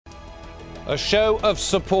A show of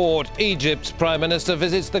support. Egypt's Prime Minister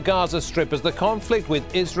visits the Gaza Strip as the conflict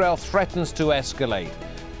with Israel threatens to escalate.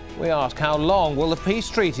 We ask, how long will the peace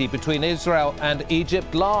treaty between Israel and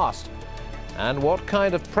Egypt last? And what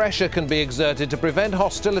kind of pressure can be exerted to prevent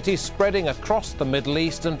hostility spreading across the Middle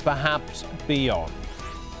East and perhaps beyond?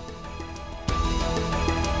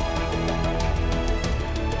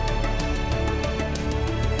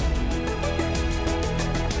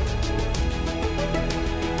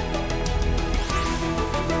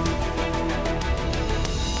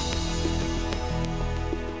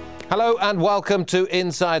 Hello and welcome to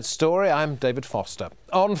Inside Story. I'm David Foster.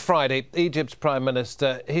 On Friday, Egypt's Prime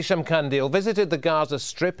Minister Hesham Qandil visited the Gaza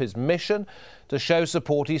Strip. His mission to show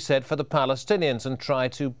support, he said, for the Palestinians and try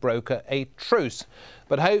to broker a truce.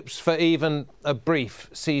 But hopes for even a brief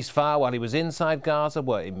ceasefire while he was inside Gaza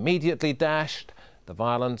were immediately dashed. The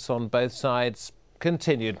violence on both sides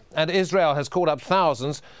continued, and Israel has called up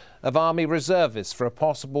thousands of army reservists for a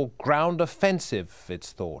possible ground offensive,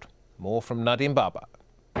 it's thought. More from Nadim Baba.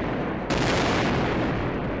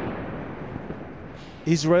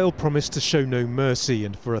 Israel promised to show no mercy,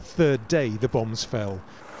 and for a third day the bombs fell.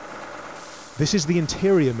 This is the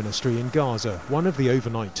Interior Ministry in Gaza, one of the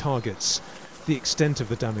overnight targets. The extent of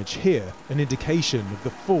the damage here, an indication of the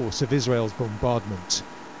force of Israel's bombardment.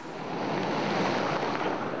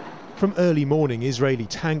 From early morning, Israeli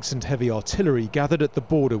tanks and heavy artillery gathered at the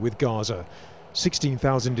border with Gaza.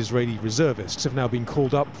 16,000 Israeli reservists have now been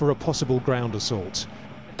called up for a possible ground assault.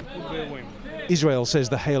 Israel says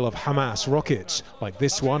the hail of Hamas rockets, like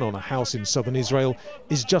this one on a house in southern Israel,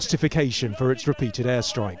 is justification for its repeated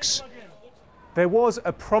airstrikes. There was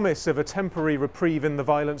a promise of a temporary reprieve in the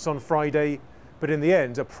violence on Friday, but in the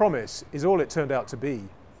end, a promise is all it turned out to be.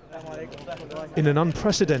 In an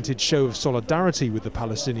unprecedented show of solidarity with the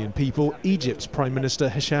Palestinian people, Egypt's Prime Minister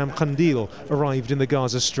Hesham Qandil arrived in the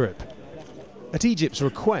Gaza Strip. At Egypt's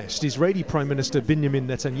request, Israeli Prime Minister Benjamin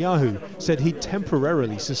Netanyahu said he'd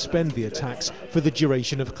temporarily suspend the attacks for the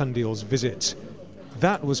duration of Qandil's visit.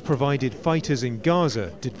 That was provided fighters in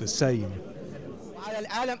Gaza did the same.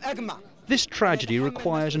 This tragedy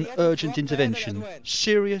requires an urgent intervention,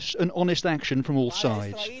 serious and honest action from all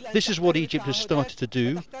sides. This is what Egypt has started to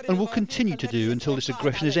do and will continue to do until this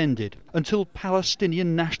aggression is ended, until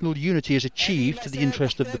Palestinian national unity is achieved to the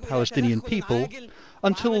interest of the Palestinian people,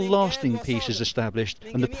 until lasting peace is established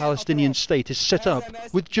and the Palestinian state is set up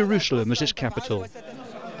with Jerusalem as its capital.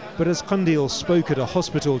 But as Qandil spoke at a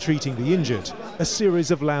hospital treating the injured, a series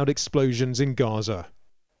of loud explosions in Gaza.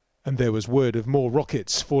 And there was word of more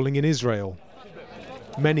rockets falling in Israel.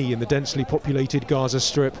 Many in the densely populated Gaza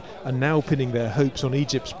Strip are now pinning their hopes on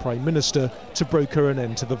Egypt's Prime Minister to broker an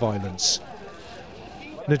end to the violence.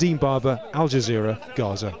 Nadim Baba, Al Jazeera,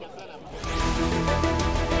 Gaza.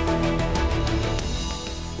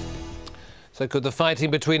 So could the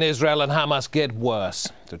fighting between Israel and Hamas get worse?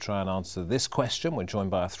 To try and answer this question, we're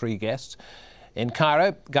joined by our three guests. In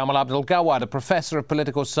Cairo, Gamal Abdel Gawad, a professor of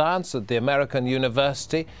political science at the American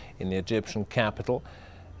University in the Egyptian capital.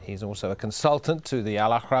 He's also a consultant to the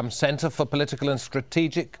Al-Ahram Center for Political and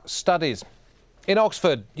Strategic Studies. In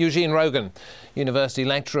Oxford, Eugene Rogan, university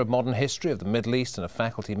lecturer of modern history of the Middle East and a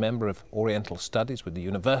faculty member of Oriental Studies with the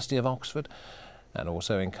University of Oxford. And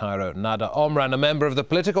also in Cairo, Nada Omran, a member of the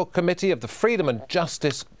Political Committee of the Freedom and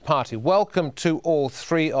Justice Party. Welcome to all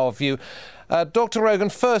three of you. Dr. Rogan,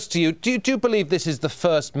 first to you. Do you believe this is the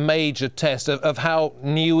first major test of how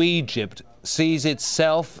New Egypt sees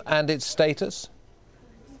itself and its status?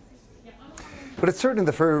 But it's certainly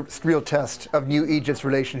the first real test of New Egypt's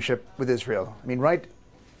relationship with Israel. I mean, right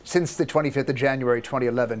since the 25th of January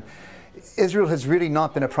 2011, Israel has really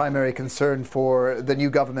not been a primary concern for the new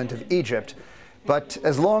government of Egypt. But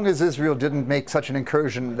as long as Israel didn't make such an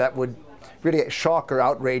incursion that would really shock or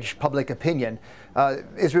outrage public opinion,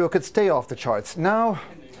 Israel could stay off the charts. Now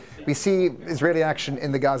we see Israeli action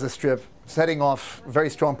in the Gaza Strip setting off very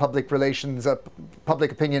strong public relations,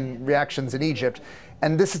 public opinion reactions in Egypt.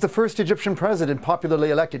 And this is the first Egyptian president popularly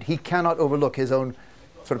elected. He cannot overlook his own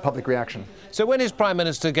sort of public reaction. So when his Prime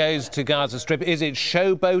Minister goes to Gaza Strip, is it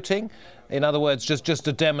showboating? In other words, just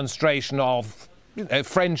a demonstration of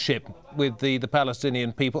friendship with the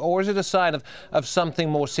Palestinian people, or is it a sign of something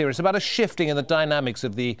more serious, about a shifting in the dynamics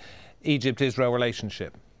of the Egypt-Israel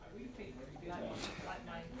relationship?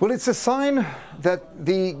 Well, it's a sign that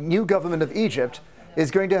the new government of Egypt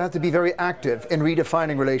is going to have to be very active in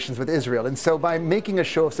redefining relations with Israel. And so by making a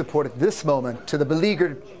show of support at this moment to the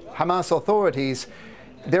beleaguered Hamas authorities,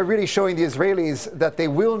 they're really showing the Israelis that they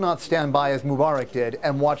will not stand by as Mubarak did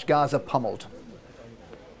and watch Gaza pummeled.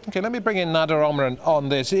 OK, let me bring in Nader Omran on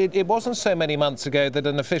this. It wasn't so many months ago that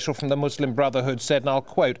an official from the Muslim Brotherhood said, and I'll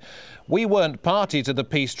quote, "We weren't party to the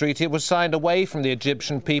peace treaty. It was signed away from the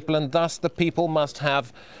Egyptian people, and thus the people must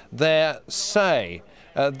have their say."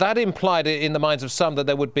 That implied in the minds of some that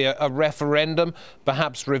there would be a referendum,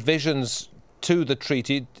 perhaps revisions to the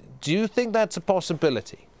treaty. Do you think that's a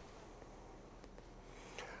possibility?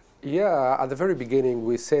 Yeah, at the very beginning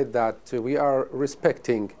we said that we are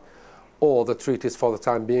respecting all the treaties for the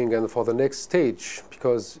time being and for the next stage,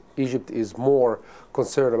 because Egypt is more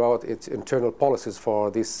concerned about its internal policies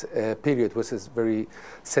for this period, which is very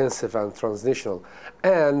sensitive and transitional.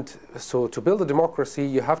 And so to build a democracy,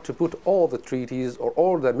 you have to put all the treaties or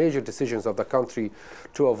all the major decisions of the country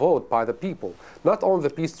to a vote by the people. Not only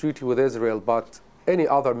the peace treaty with Israel, but any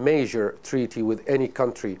other major treaty with any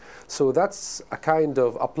country. So that's a kind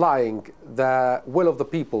of applying the will of the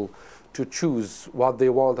people to choose what they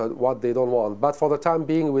want and what they don't want. But for the time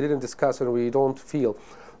being, we didn't discuss, and we don't feel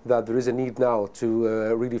that there is a need now to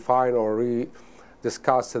redefine or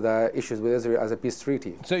discuss the issues with Israel as a peace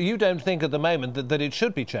treaty. So you don't think at the moment that it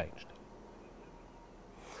should be changed?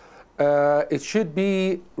 It should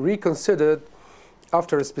be reconsidered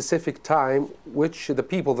after a specific time, which the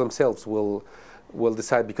people themselves will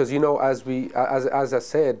decide. Because, you know, as I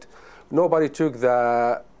said, nobody took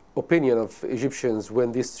the opinion of Egyptians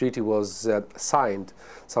when this treaty was signed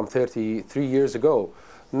some 33 years ago.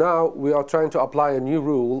 Now we are trying to apply a new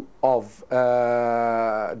rule of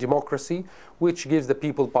democracy, which gives the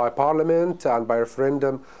people by parliament and by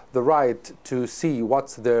referendum the right to see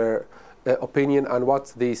what's their opinion and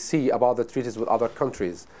what they see about the treaties with other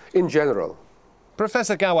countries in general.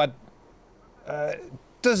 Professor Gawad,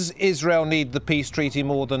 does Israel need the peace treaty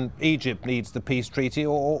more than Egypt needs the peace treaty,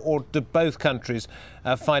 or do both countries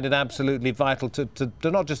find it absolutely vital to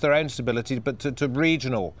not just their own stability, but to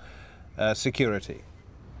regional security?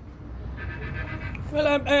 Well,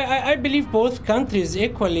 I believe both countries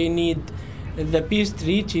equally need the peace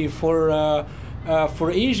treaty for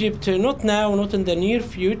Egypt, not now, not in the near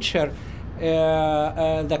future.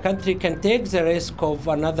 The country can take the risk of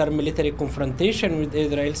another military confrontation with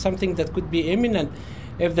Israel, something that could be imminent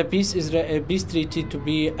if the peace treaty to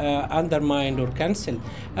be undermined or cancelled.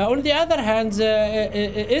 On the other hand,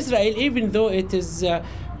 Israel, even though it is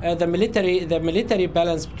the military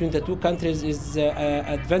balance between the two countries is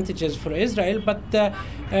advantageous for Israel, but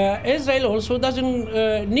Israel also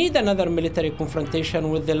doesn't need another military confrontation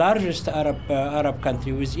with the largest Arab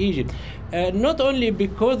country, with Egypt. Not only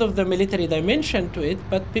because of the military dimension to it,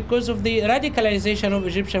 but because of the radicalization of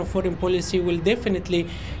Egyptian foreign policy will definitely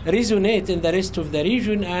resonate in the rest of the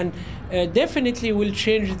region, and definitely will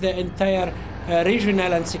change the entire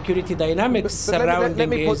regional and security dynamics surrounding Israel. Let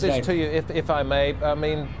me put this to you, if I may. I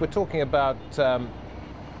mean, we're talking about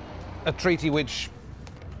a treaty which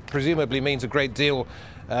presumably means a great deal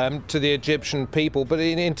to the Egyptian people, but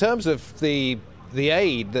in terms of the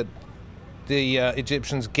aid that the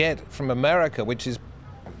Egyptians get from America, which is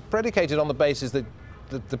predicated on the basis that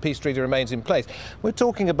the peace treaty remains in place, we're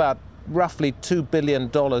talking about roughly $2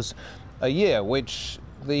 billion a year, which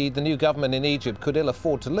the new government in Egypt could ill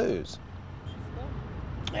afford to lose.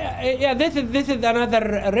 Yeah, this is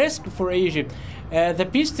another risk for Egypt. The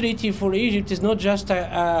peace treaty for Egypt is not just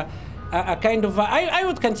a kind of, I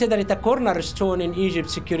would consider it a cornerstone in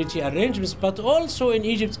Egypt's security arrangements, but also in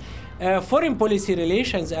Egypt's foreign policy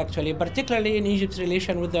relations, actually, particularly in Egypt's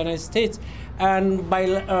relation with the United States, and by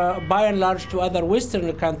and large to other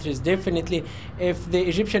Western countries. Definitely, if the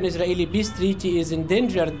Egyptian-Israeli peace treaty is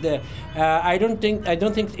endangered, I don't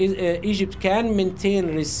think Egypt can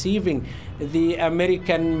maintain receiving the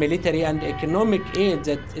American military and economic aid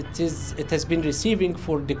that it has been receiving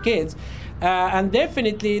for decades. And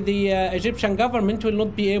definitely the Egyptian government will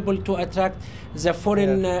not be able to attract the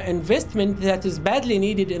foreign investment that is badly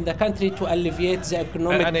needed in the country to alleviate the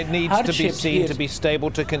economic and it needs to be seen to be stable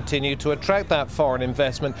to continue to attract that foreign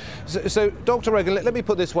investment. So Dr. Regan, let me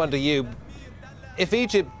put this one to you. If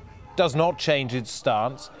Egypt does not change its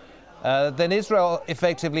stance, then Israel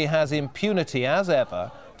effectively has impunity as ever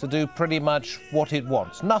to do pretty much what it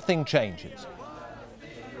wants. Nothing changes.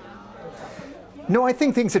 No, I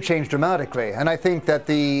think things have changed dramatically, and I think that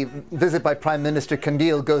the visit by Prime Minister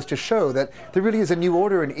Qandil goes to show that there really is a new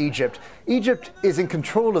order in Egypt. Egypt is in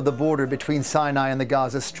control of the border between Sinai and the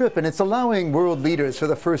Gaza Strip, and it's allowing world leaders for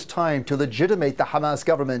the first time to legitimate the Hamas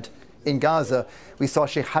government in Gaza. We saw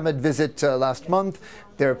Sheikh Hamad visit last month.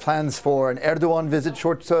 There are plans for an Erdogan visit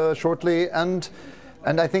shortly,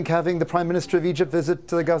 and I think having the Prime Minister of Egypt visit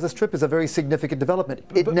the Gaza Strip is a very significant development.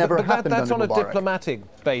 It never happened that's under on Mubarak. a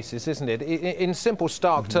diplomatic basis, isn't it? In simple,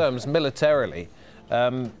 stark terms, militarily,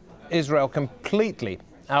 Israel completely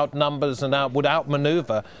outnumbers and would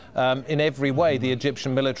outmaneuver in every way the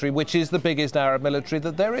Egyptian military, which is the biggest Arab military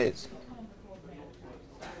that there is.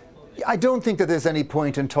 I don't think that there's any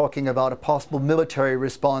point in talking about a possible military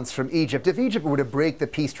response from Egypt. If Egypt were to break the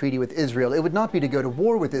peace treaty with Israel, it would not be to go to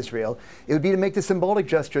war with Israel. It would be to make the symbolic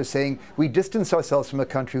gesture saying we distance ourselves from a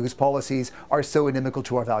country whose policies are so inimical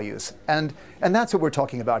to our values. And that's what we're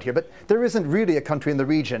talking about here. But there isn't really a country in the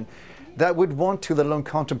region that would want to, let alone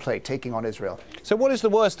contemplate, taking on Israel. So what is the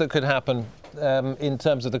worst that could happen in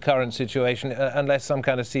terms of the current situation unless some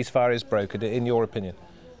kind of ceasefire is brokered, in your opinion?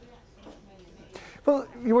 Well,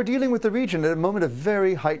 you are dealing with the region at a moment of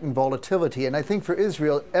very heightened volatility, and I think for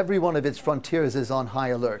Israel, every one of its frontiers is on high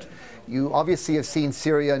alert. You obviously have seen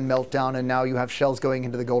Syria in meltdown, and now you have shells going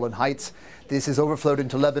into the Golan Heights. This has overflowed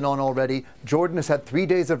into Lebanon already. Jordan has had 3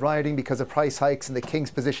 days of rioting because of price hikes, and the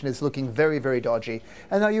king's position is looking very, very dodgy.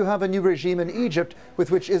 And now you have a new regime in Egypt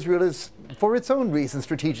with which Israel is, for its own reasons,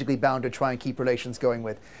 strategically bound to try and keep relations going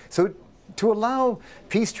with. So to allow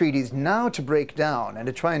peace treaties now to break down and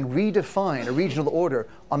to try and redefine a regional order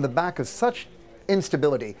on the back of such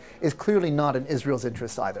instability is clearly not in Israel's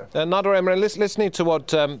interest either. Nader Emre, listening to what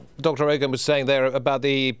Dr. Ogan was saying there about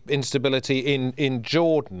the instability in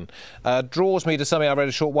Jordan, draws me to something I read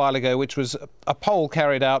a short while ago, which was a poll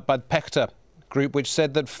carried out by Pector group, which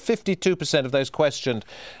said that 52% of those questioned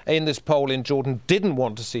in this poll in Jordan didn't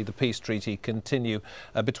want to see the peace treaty continue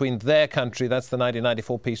between their country, that's the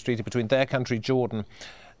 1994 peace treaty, between their country, Jordan,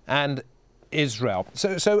 and Israel.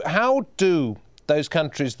 So how do those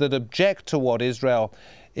countries that object to what Israel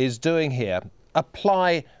is doing here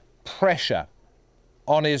apply pressure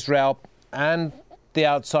on Israel and the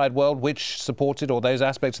outside world which support it, or those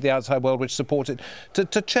aspects of the outside world which support it,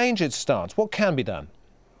 to change its stance? What can be done?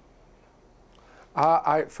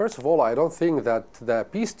 First of all, I don't think that the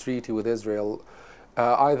peace treaty with Israel,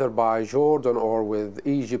 either by Jordan or with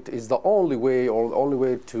Egypt, is the only way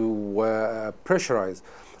to pressurize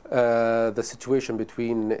the situation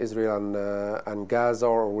between Israel and Gaza,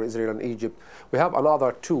 or Israel and Egypt. We have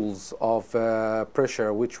another tools of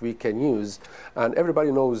pressure which we can use, and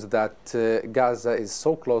everybody knows that Gaza is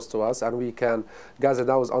so close to us, and Gaza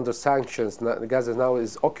now is under sanctions. Gaza now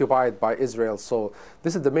is occupied by Israel, so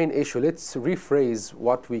this is the main issue. Let's rephrase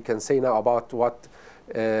what we can say now about what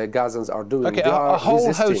Gazans are doing. Okay, a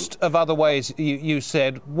whole host of other ways, you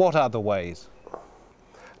said. What other ways?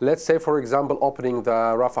 Let's say, for example, opening the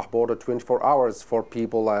Rafah border 24 hours for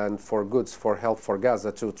people and for goods, for help for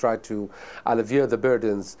Gaza, to try to alleviate the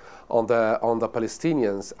burdens on the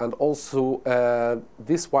Palestinians, and also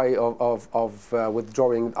this way of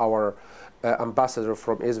withdrawing our ambassador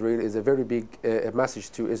from Israel is a very big message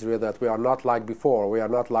to Israel that we are not like before. We are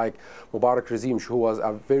not like Mubarak regime, who was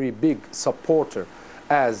a very big supporter,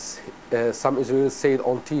 as some Israelis said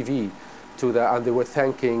on TV. And they were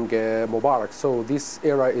thanking Mubarak. So this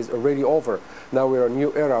era is already over. Now we're in a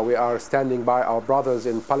new era. We are standing by our brothers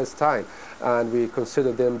in Palestine, and we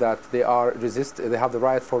consider them that they have the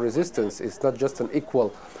right for resistance. It's not just an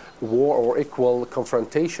equal war or equal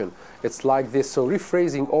confrontation. It's like this. So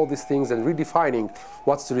rephrasing all these things and redefining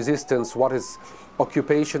what's resistance, what is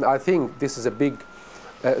occupation, I think this is a big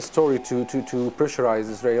story to pressurize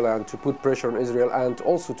Israel and to put pressure on Israel, and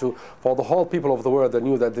also for the whole people of the world that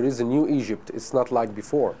knew that there is a new Egypt. It's not like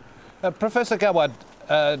before. Professor Gawad,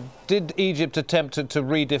 did Egypt attempt to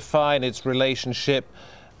redefine its relationship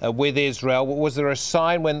with Israel? Was there a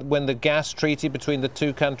sign when the gas treaty between the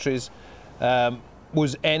two countries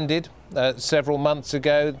was ended several months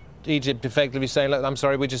ago? Egypt effectively saying, look, I'm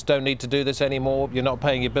sorry, we just don't need to do this anymore. You're not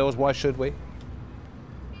paying your bills. Why should we?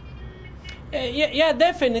 Yeah,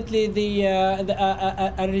 definitely.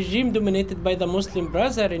 A regime dominated by the Muslim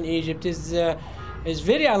brother in Egypt is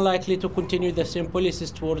very unlikely to continue the same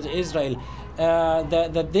policies towards Israel.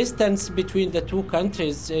 The distance between the two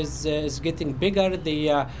countries is getting bigger.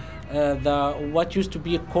 What used to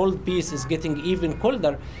be a cold peace is getting even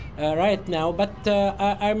colder right now. But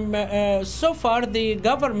so far the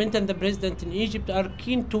government and the president in Egypt are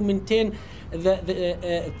keen to maintain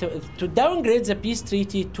to downgrade the peace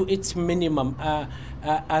treaty to its minimum,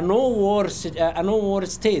 a no war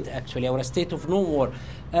state, actually, or a state of no war.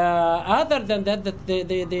 Other than that,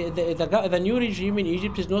 the new regime in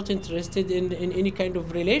Egypt is not interested in any kind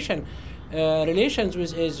of relations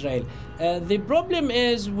with Israel. The problem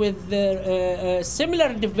is with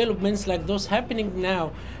similar developments like those happening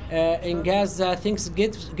now in Gaza, things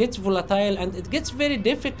gets volatile, and it gets very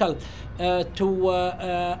difficult to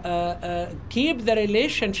keep the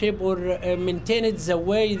relationship or maintain it the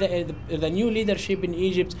way the new leadership in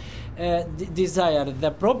Egypt desire.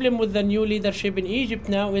 The problem with the new leadership in Egypt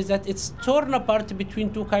now is that it's torn apart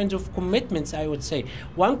between two kinds of commitments, I would say.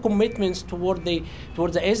 One commitment toward the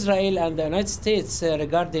Israel and the United States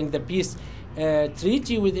regarding the peace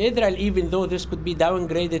treaty with Israel, even though this could be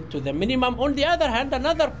downgraded to the minimum. On the other hand,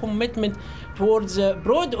 another commitment towards a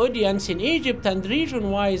broad audience in Egypt and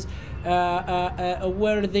region-wise,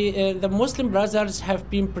 where the Muslim Brothers have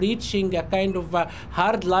been preaching a kind of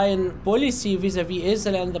hardline policy vis-à-vis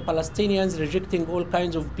Israel and the Palestinians, rejecting all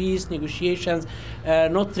kinds of peace negotiations,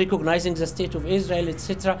 not recognizing the state of Israel,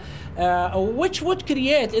 etc., which would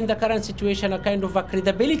create in the current situation a kind of a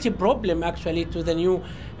credibility problem actually to the new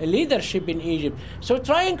leadership in Egypt. So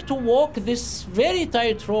trying to walk this very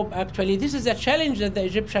tight rope, actually, this is a challenge that the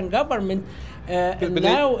Egyptian government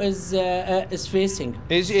now is facing.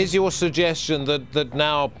 Is your suggestion that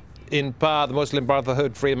now in power the Muslim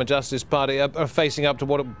Brotherhood, Freedom and Justice Party are facing up to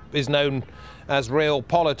what is known as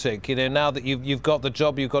realpolitik? You know, now that you've got the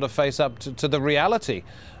job, you've got to face up to the reality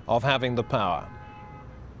of having the power.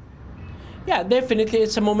 Yeah, definitely,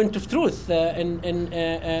 it's a moment of truth in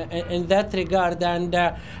that regard. And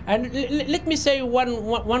let me say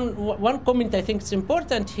one comment I think is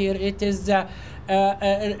important here. It is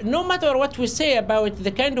no matter what we say about the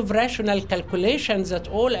kind of rational calculations that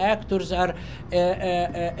all actors are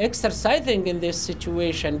exercising in this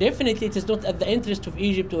situation, definitely it is not at the interest of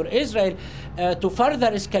Egypt or Israel to further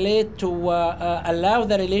escalate, to allow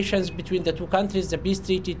the relations between the two countries, the peace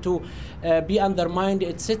treaty, to be undermined,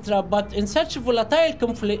 etc. But in such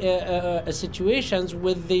volatile situations,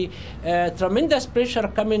 with the tremendous pressure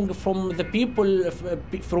coming from the people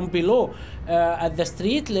from below at the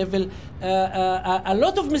street level, a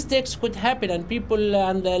lot of mistakes could happen, and people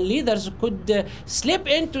and leaders could slip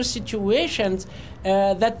into situations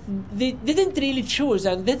that they didn't really choose,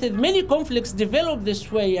 and many conflicts develop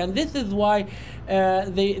this way, and this is why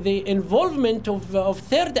the involvement of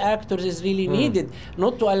third actors is really needed,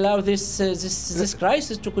 not to allow this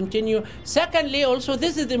crisis to continue. Secondly, also,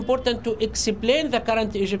 this is important to explain the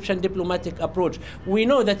current Egyptian diplomatic approach. We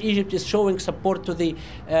know that Egypt is showing support to the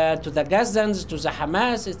Gazans, to the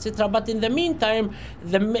Hamas, etc. But in the meantime,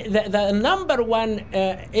 the number one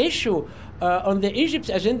issue on the Egypt's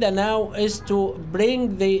agenda now is to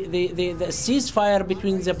bring the ceasefire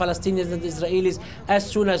between the Palestinians and the Israelis as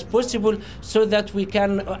soon as possible, so that we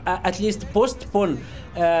can at least postpone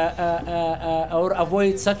or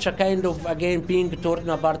avoid such a kind of, again, being torn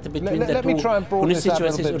apart between the two. Let me try and broaden this out a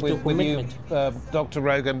little bit with you, commitment. Dr.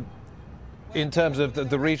 Rogan, in terms of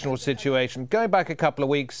the regional situation. Going back a couple of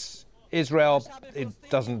weeks, Israel, it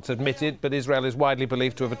doesn't admit it, but Israel is widely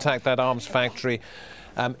believed to have attacked that arms factory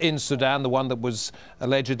in Sudan, the one that was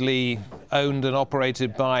allegedly owned and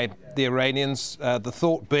operated by the Iranians, the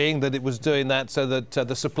thought being that it was doing that so that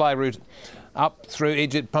the supply route up through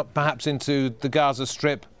Egypt, perhaps into the Gaza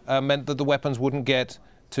Strip, meant that the weapons wouldn't get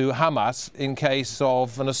to Hamas in case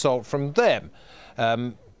of an assault from them.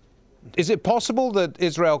 Is it possible that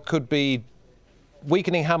Israel could be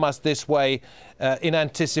weakening Hamas this way in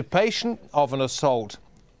anticipation of an assault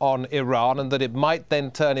on Iran, and that it might then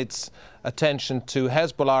turn its attention to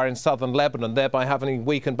Hezbollah in southern Lebanon, thereby having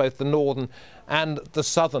weakened both the northern and the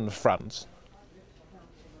southern fronts?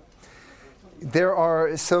 There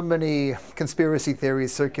are so many conspiracy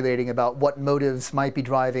theories circulating about what motives might be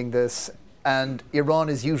driving this, and Iran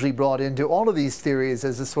is usually brought into all of these theories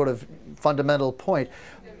as a sort of fundamental point.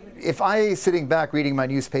 If I, sitting back reading my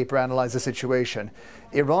newspaper, analyze the situation,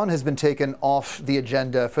 Iran has been taken off the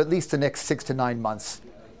agenda for at least the next 6 to 9 months.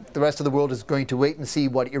 The rest of the world is going to wait and see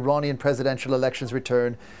what Iranian presidential elections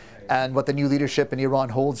return and what the new leadership in Iran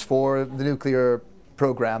holds for the nuclear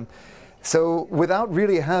program. So without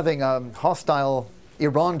really having a hostile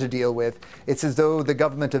Iran to deal with, it's as though the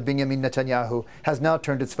government of Benjamin Netanyahu has now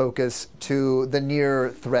turned its focus to the near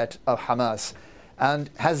threat of Hamas, and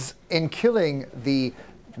has, in killing the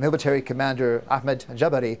military commander Ahmed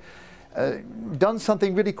Jabari, done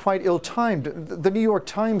something really quite ill-timed. The New York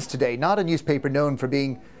Times today, not a newspaper known for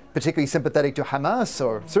being particularly sympathetic to Hamas,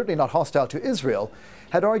 or certainly not hostile to Israel,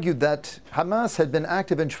 had argued that Hamas had been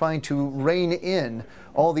active in trying to rein in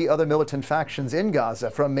all the other militant factions in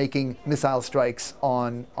Gaza from making missile strikes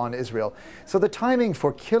on Israel. So the timing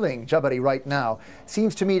for killing Jabari right now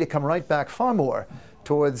seems to me to come right back far more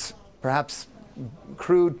towards perhaps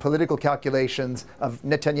crude political calculations of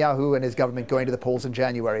Netanyahu and his government going to the polls in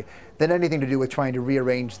January than anything to do with trying to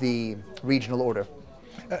rearrange the regional order.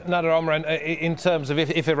 Nader Omran, in terms of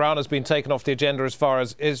if Iran has been taken off the agenda as far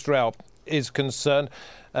as Israel is concerned,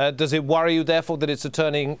 does it worry you, therefore, that it's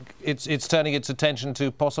turning its attention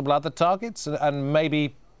to possible other targets and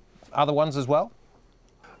maybe other ones as well?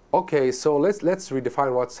 Okay, so let's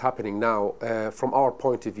redefine what's happening now from our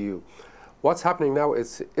point of view. What's happening now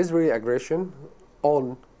is Israeli aggression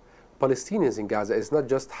on Palestinians in Gaza. It's not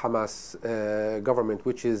just Hamas government,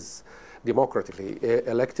 which is democratically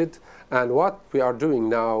elected. And what we are doing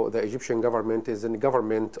now, the Egyptian government, is a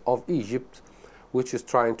government of Egypt, which is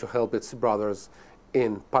trying to help its brothers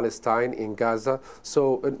in Palestine, in Gaza.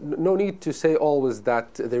 So no need to say always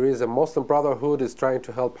that there is a Muslim Brotherhood is trying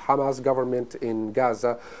to help Hamas government in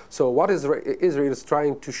Gaza. So what Israel is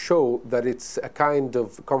trying to show that it's a kind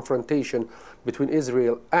of confrontation between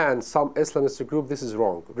Israel and some Islamist group, this is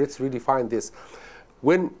wrong. Let's redefine this.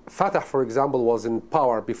 When Fatah, for example, was in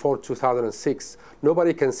power before 2006,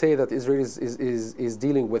 nobody can say that Israel is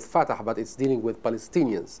dealing with Fatah, but it's dealing with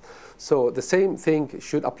Palestinians. So the same thing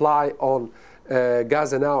should apply on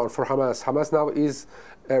Gaza now and for Hamas. Hamas now is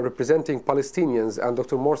representing Palestinians, and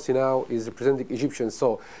Dr. Morsi now is representing Egyptians.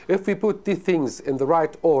 So if we put these things in the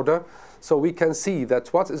right order, so we can see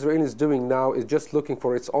that what Israel is doing now is just looking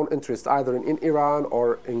for its own interest, either in Iran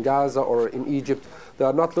or in Gaza or in Egypt. They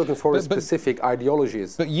are not looking for specific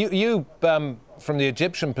ideologies. But you from the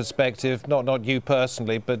Egyptian perspective, not you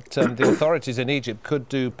personally, but the authorities in Egypt could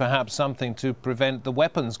do perhaps something to prevent the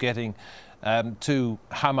weapons getting to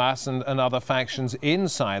Hamas and other factions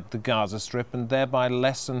inside the Gaza Strip, and thereby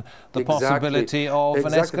lessen the possibility of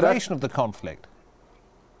an escalation of the conflict.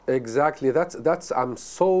 Exactly. That's. I'm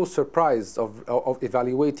so surprised of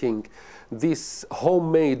evaluating these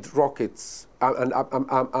homemade rockets, and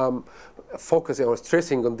I'm focusing or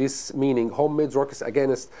stressing on this meaning: homemade rockets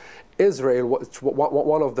against Israel,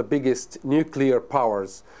 one of the biggest nuclear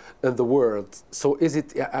powers in the world. So is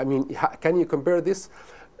it? I mean, can you compare this?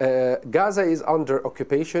 Gaza is under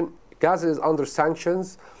occupation. Gaza is under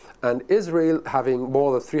sanctions. And Israel having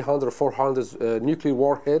more than 300, 400 nuclear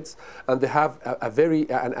warheads, and they have a very,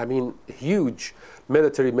 huge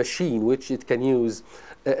military machine which it can use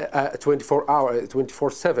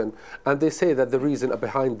 24/7. And they say that the reason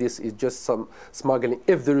behind this is just some smuggling,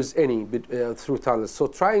 if there is any, through tunnels. So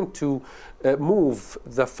trying to move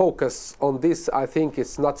the focus on this, I think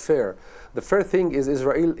it's not fair. The fair thing is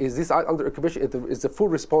Israel is this under occupation. It is the full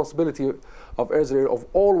responsibility of Israel of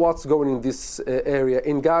all what's going in this area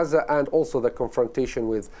in Gaza, and also the confrontation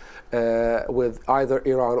with either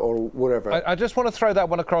Iran or wherever. I just want to throw that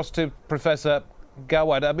one across to Professor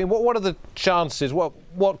Gawad. I mean, what are the chances?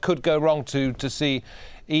 What could go wrong to see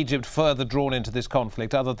Egypt further drawn into this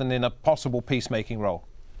conflict, other than in a possible peacemaking role?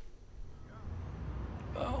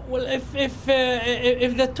 Well,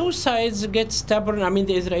 if the two sides get stubborn, I mean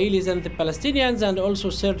the Israelis and the Palestinians, and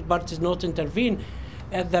also third parties not intervene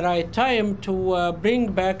at the right time to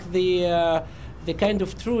bring back the kind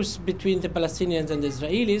of truce between the Palestinians and the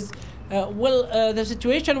Israelis, the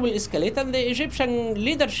situation will escalate, and the Egyptian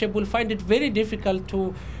leadership will find it very difficult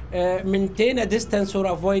to maintain a distance or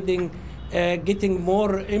avoiding getting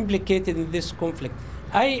more implicated in this conflict.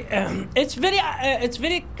 It's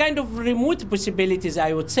very kind of remote possibilities,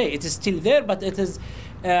 I would say. It is still there, but it's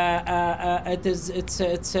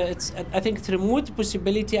I think it's remote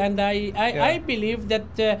possibility, and I believe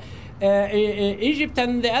that Egypt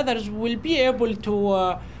and the others will be able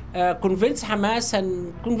to convince Hamas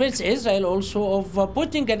and convince Israel also of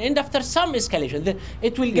putting an end after some escalation.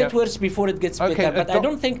 It will get worse before it gets better, but I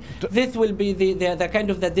don't think this will be the kind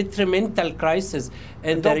of the detrimental crisis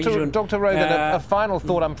in the region. Dr. Rogan, a final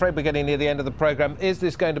thought. I'm afraid we're getting near the end of the programme. Is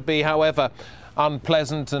this going to be, however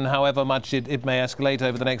unpleasant and however much it may escalate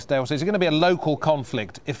over the next day or so, is it going to be a local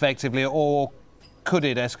conflict, effectively, or could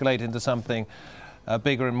it escalate into something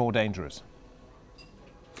bigger and more dangerous?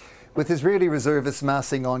 With Israeli reservists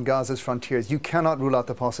massing on Gaza's frontiers, you cannot rule out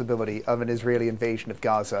the possibility of an Israeli invasion of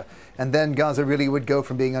Gaza. And then Gaza really would go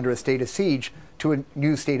from being under a state of siege to a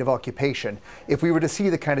new state of occupation. If we were to see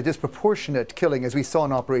the kind of disproportionate killing as we saw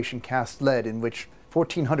in Operation Cast Lead, in which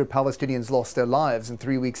 1,400 Palestinians lost their lives in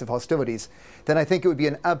 3 weeks of hostilities, then I think it would be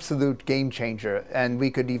an absolute game changer. And we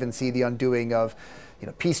could even see the undoing of,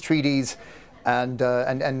 peace treaties and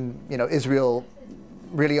Israel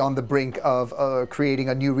really on the brink of creating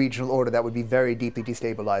a new regional order that would be very deeply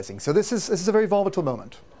destabilizing. So this is a very volatile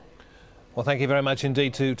moment. Well, thank you very much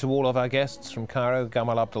indeed to all of our guests from Cairo,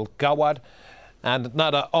 Gamal Abdel Gawad and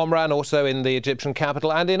Nader Omran, also in the Egyptian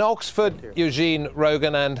capital, and in Oxford, Eugene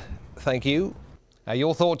Rogan, and thank you.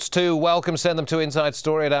 Your thoughts too, welcome. Send them to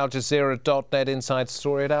insidestory@aljazeera.net,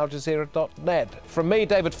 insidestory@aljazeera.net. From me,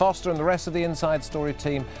 David Foster, and the rest of the Inside Story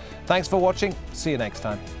team, thanks for watching. See you next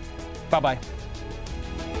time. Bye-bye.